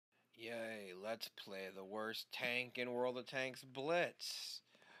let's play the worst tank in World of Tanks Blitz.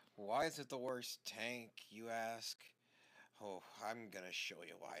 Why is it the worst tank, you ask? Oh, I'm gonna show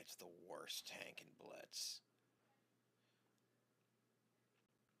you why it's the worst tank in Blitz.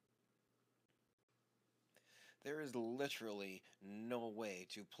 There is literally no way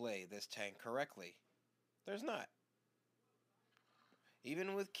to play this tank correctly. There's not.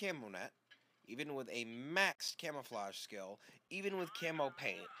 Even with Camo Net, even with a maxed camouflage skill, even with camo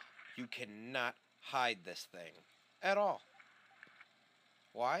paint, you cannot hide this thing at all.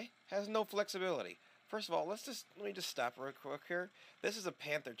 Why? Has no flexibility. First of all, let me just stop real quick here. This is a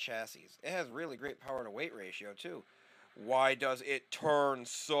Panther chassis. It has really great power to weight ratio too. Why does it turn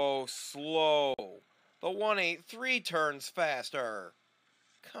so slow? The 183 turns faster.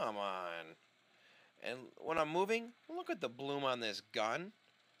 Come on. And when I'm moving, look at the bloom on this gun.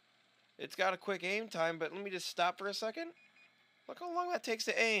 It's got a quick aim time, but let me just stop for a second. Look how long that takes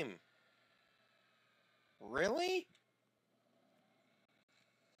to aim. Really?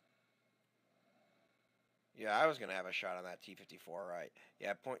 Yeah, I was going to have a shot on that T-54, right?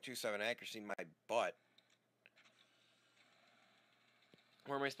 Yeah, .27 accuracy, my butt.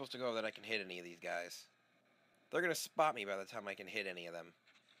 Where am I supposed to go that I can hit any of these guys? They're going to spot me by the time I can hit any of them.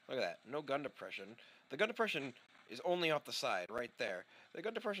 Look at that. No gun depression. The gun depression is only off the side, right there. The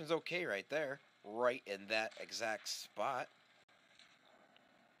gun depression is okay right there. Right in that exact spot.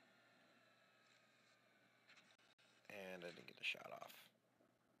 And I didn't get the shot off.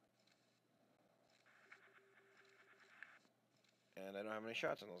 And I don't have any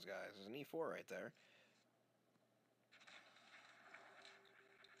shots on those guys. There's an E4 right there.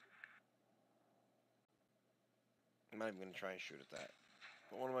 I'm not even going to try and shoot at that.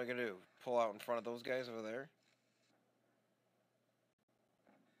 But what am I going to do? Pull out in front of those guys over there?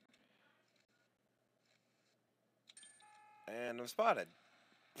 And I'm spotted.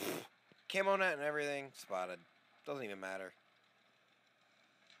 Camo net and everything, spotted. Doesn't even matter.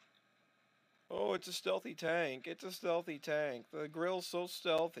 Oh, it's a stealthy tank. It's a stealthy tank. The Grille's so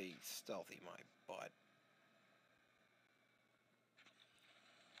stealthy. Stealthy, my butt.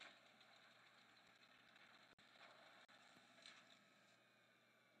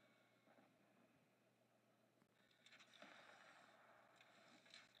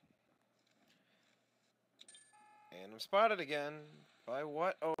 And I'm spotted again. By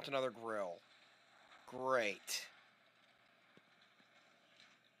what? Oh, it's another Grille. Great.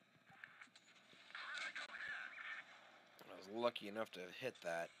 I was lucky enough to hit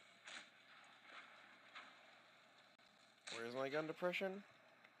that. Where's my gun depression?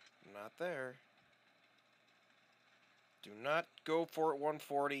 Not there. Do not go for it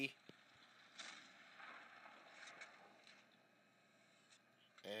 140.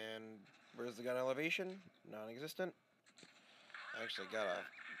 And where's the gun elevation? Non-existent. I actually got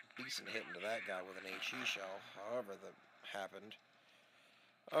a decent hit into that guy with an HE shell, however that happened.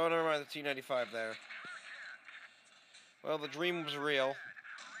 Oh, never mind, the T-95 there. Well, the dream was real.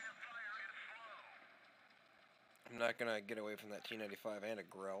 I'm not gonna get away from that T-95 and a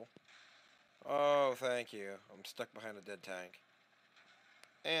Grille. Oh, thank you. I'm stuck behind a dead tank.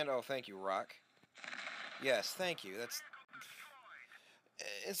 And, oh, thank you, Rock. Yes, thank you. That's...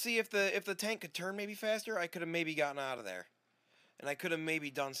 And see, if the tank could turn maybe faster, I could have maybe gotten out of there. And I could have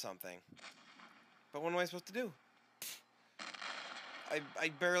maybe done something. But what am I supposed to do? I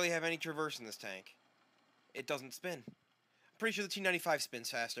barely have any traverse in this tank. It doesn't spin. I'm pretty sure the T-95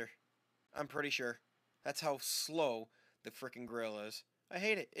 spins faster. I'm pretty sure. That's how slow the frickin' Grille is. I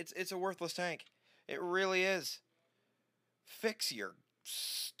hate it. It's a worthless tank. It really is. Fix your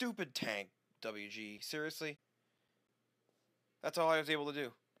stupid tank, WG. Seriously? That's all I was able to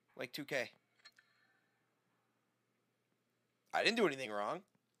do. Like 2K. I didn't do anything wrong.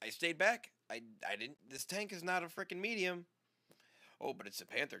 I stayed back. I didn't... This tank is not a frickin' medium. Oh, but it's a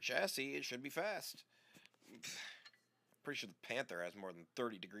Panther chassis. It should be fast. Pretty sure the Panther has more than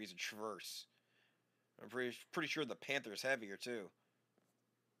 30 degrees of traverse. I'm pretty sure the Panther's heavier, too.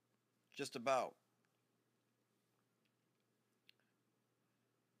 Just about.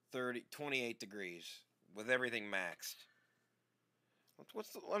 28 degrees. With everything maxed.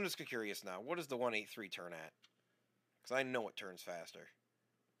 I'm just curious now. What does the 183 turn at? Because I know it turns faster.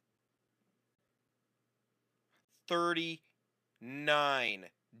 39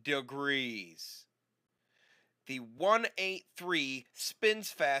 degrees. The 183 spins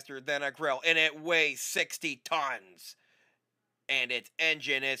faster than a Grille, and it weighs 60 tons. And its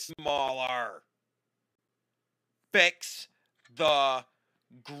engine is smaller. Fix the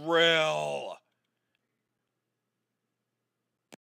Grille.